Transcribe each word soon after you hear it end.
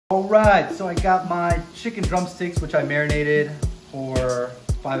All right, so I got my chicken drumsticks, which I marinated for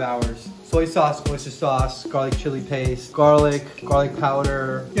 5 hours. Soy sauce, oyster sauce, garlic chili paste, garlic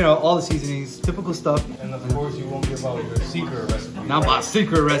powder, you know, all the seasonings, typical stuff. And of course, you won't give out your secret recipe. Not my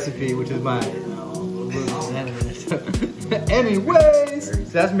secret recipe, which is my, anyways, so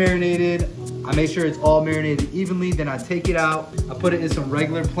that's marinated. I make sure it's all marinated evenly, then I take it out. I put it in some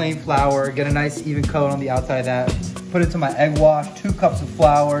regular plain flour, get a nice even coat on the outside of that. Put it to my egg wash, 2 cups of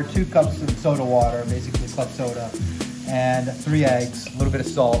flour, 2 cups of soda water, basically club soda, and 3 eggs, a little bit of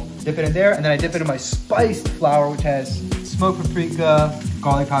salt. Dip it in there, and then I dip it in my spiced flour, which has smoked paprika,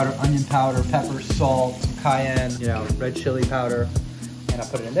 garlic powder, onion powder, pepper, salt, some cayenne, you know, red chili powder, and I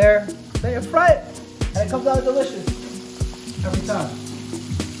put it in there. Then you fry it, and it comes out delicious every time.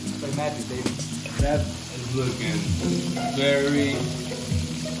 It's like magic, baby. That is looking very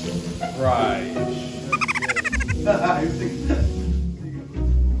fried.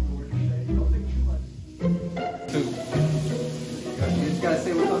 Two. You just gotta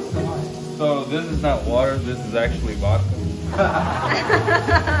say what comes to mind. So this is not water, this is actually vodka.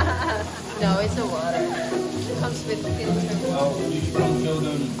 No, it's a water. It comes with filter. Oh, you should show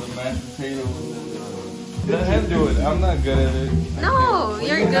them the mashed potatoes. Let him do it. I'm not good at it. No,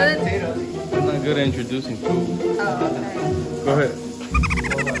 you're good. I'm not good at introducing food. Oh, okay. Go ahead.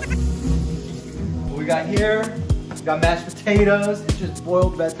 What we got here? We got mashed potatoes. It's just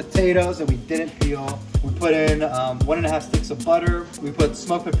boiled red potatoes that we didn't peel. We put in 1.5 sticks of butter. We put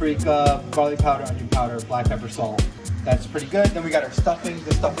smoked paprika, garlic powder, onion powder, black pepper, salt. That's pretty good. Then we got our stuffing.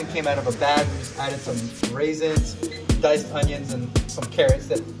 The stuffing came out of a bag. We just added some raisins, diced onions, and some carrots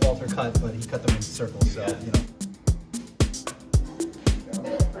that Walter cut, but he cut them in circles, so, you know.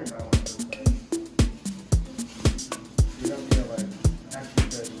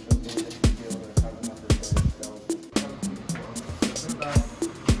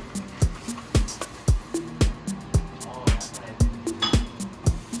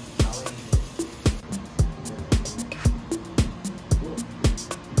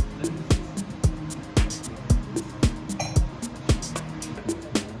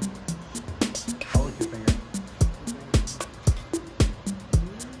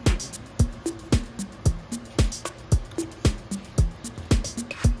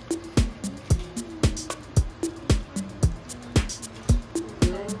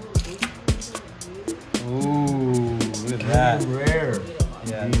 Medium rare.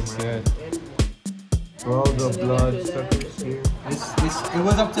 Yeah, it's good. For all the blood suckers here. It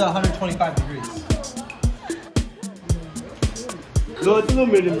was up to 125 degrees. No, it's a little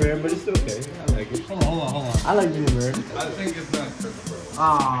medium rare, but it's okay. I like it. Hold on. I like medium rare. I think it's not cooked, bro.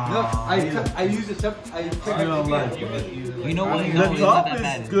 I use it up. I don't like it. You know what? The top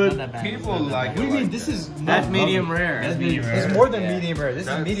is good. People like it. What do you mean? This is That's medium rare. That's medium rare. It's more than medium rare. This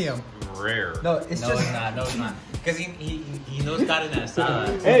is medium. Rare. No, it's just. It's not. No, it's not. Because he knows carne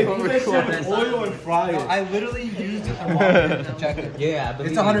asada. Hey, put that shit in oil and fry it. I literally used the thermometer to check it. Yeah, I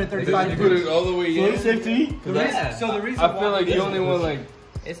believe it's 135 Did you degrees. put it all the way in? Safety? So the reason I feel like you only want like.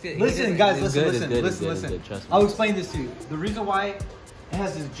 It's good. Listen, guys, It's listen. good, it's good, trust me. I'll explain this to you. The reason why it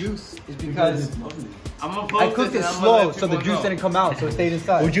has this juice is because I cooked it slow, so the juice didn't come out, so it stayed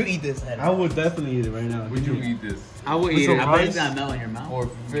inside. Would you eat this? I would definitely eat it right now. Would you eat this? I would eat it. I bet it's gonna melt in your mouth. Or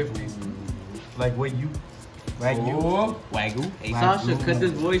 50. Like what you? Wagyu. Wagyu. Hey, Sasha, cut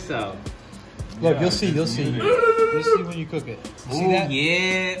this voice out. Look, you'll see. You'll see when you cook it. See that?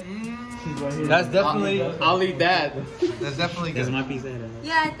 Yeah. That's definitely. I'll eat that. That's definitely That's good. my piece of it.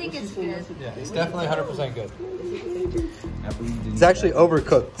 Yeah, I think it's good. Yeah, it's definitely 100% good. It's actually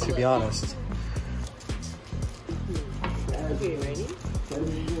overcooked, to be honest. Okay, ready?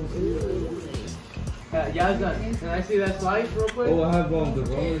 Yazdan, can I see that slice real quick? Oh, I have the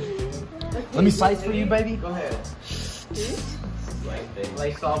rollers. Let me slice for you, baby. Go ahead.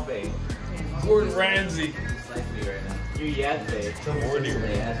 Like salt bay. Gordon Ramsay. You Yaz bay. Gordon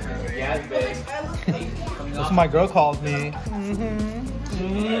Yaz bay. That's what my girl calls me.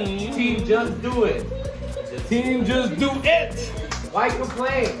 Team, just do it. Team, just do it. Why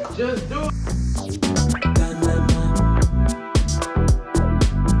complain? Just do it.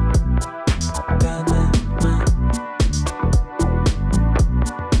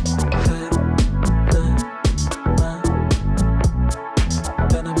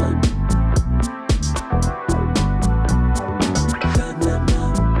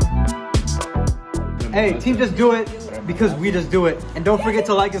 Hey, team, just do it because we just do it. And don't forget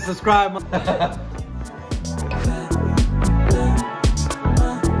to like and subscribe.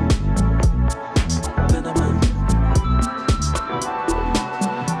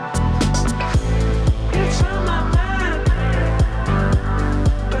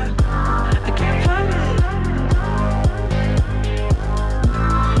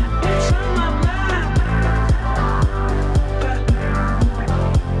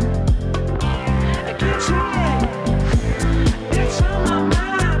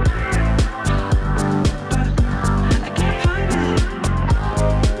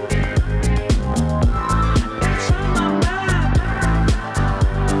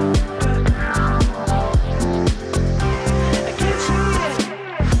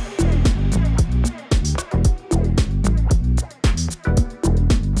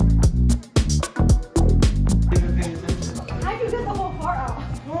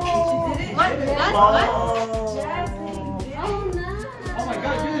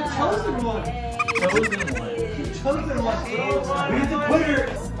 chosen one. Chosen one. Chosen one. He's the winner.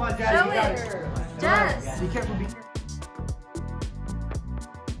 Come on, Dad. Show You got it. it. Jess. Be careful. Be careful.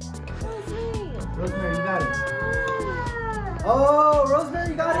 Rosemary, you got it. Oh, Rosemary,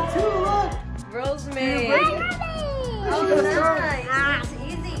 you got it too. Look. Rosemary. She Oh, got a star. nice. It's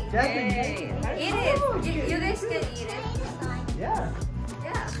easy. Jack, Eat it. You guys can eat it. Yeah.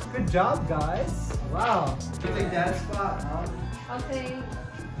 Yeah. Good job, guys. Wow. You take Dad's spot, huh? Okay.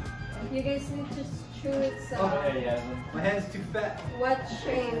 You guys need to choose My hand's too fat. what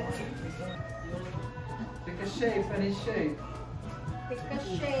shape. Pick a shape, any shape. Pick a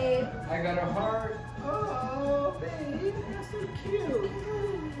shape. I got a heart. Oh, babe, that's so cute.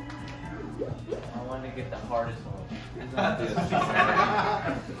 I want to get the hardest one.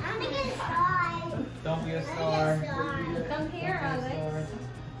 Don't be a star. Come here, Alex.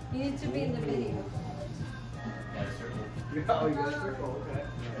 You need to be in the video. Oh, you got a circle, okay.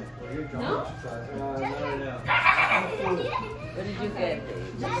 Well, you're drawing No? exercise. No. What did you get?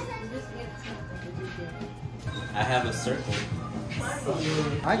 Just get something. I have a circle.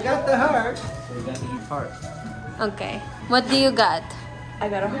 I got the heart. So you got the heart. Okay. What do you got? I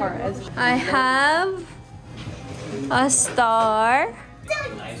got a heart as well. I have a star.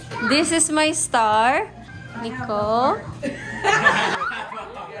 This is my star. Nicole.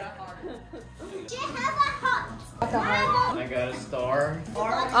 I got a star.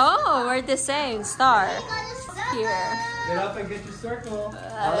 Oh, we're the same star. Here. Get up and get your circle.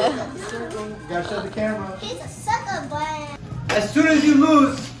 I got the circle. You gotta show the camera. He's a sucker boy. As soon as you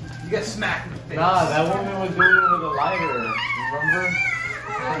lose, you get smacked in the face. Nah, that woman was doing it with a lighter. Remember?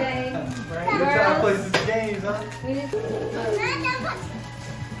 Okay. You're trying to play some games, huh? We need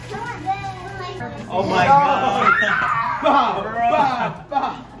Oh my god.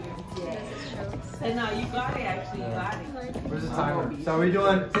 And no, you got it actually. You got it. Where's the timer? So are we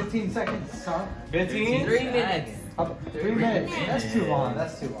doing 15 seconds, huh? 15? 3 minutes. 3 minutes. That's too long.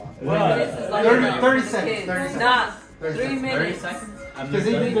 That's too long. This is like 30 seconds. 30 seconds. Nah, 30 3 seconds. minutes. Because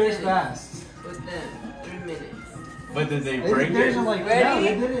they did theirs fast. With them, 3 minutes. But did they They break did theirs it? in like, Ready? no,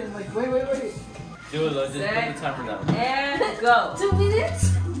 they did it in like, wait. Do it, just put the timer down. And go. 2 minutes.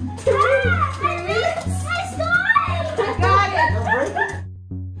 3 minutes. I scored! I got it. Don't break it.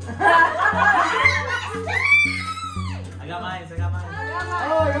 I got mine. Oh,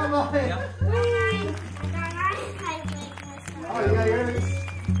 I got mine. Yep. Oh, you got yours.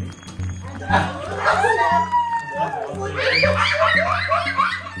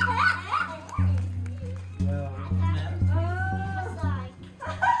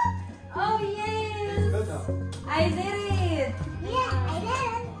 Oh, yes. Good though. I did it.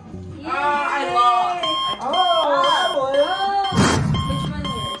 I lost. Oh, Which one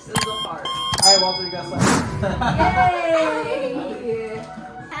yours? This is a heart. all right, Walter, you got something. Yay.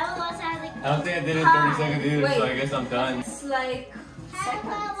 I don't think I did it in 30 seconds either, so I Wait. guess I'm done. It's like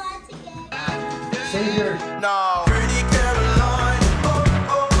seconds. Save your. No.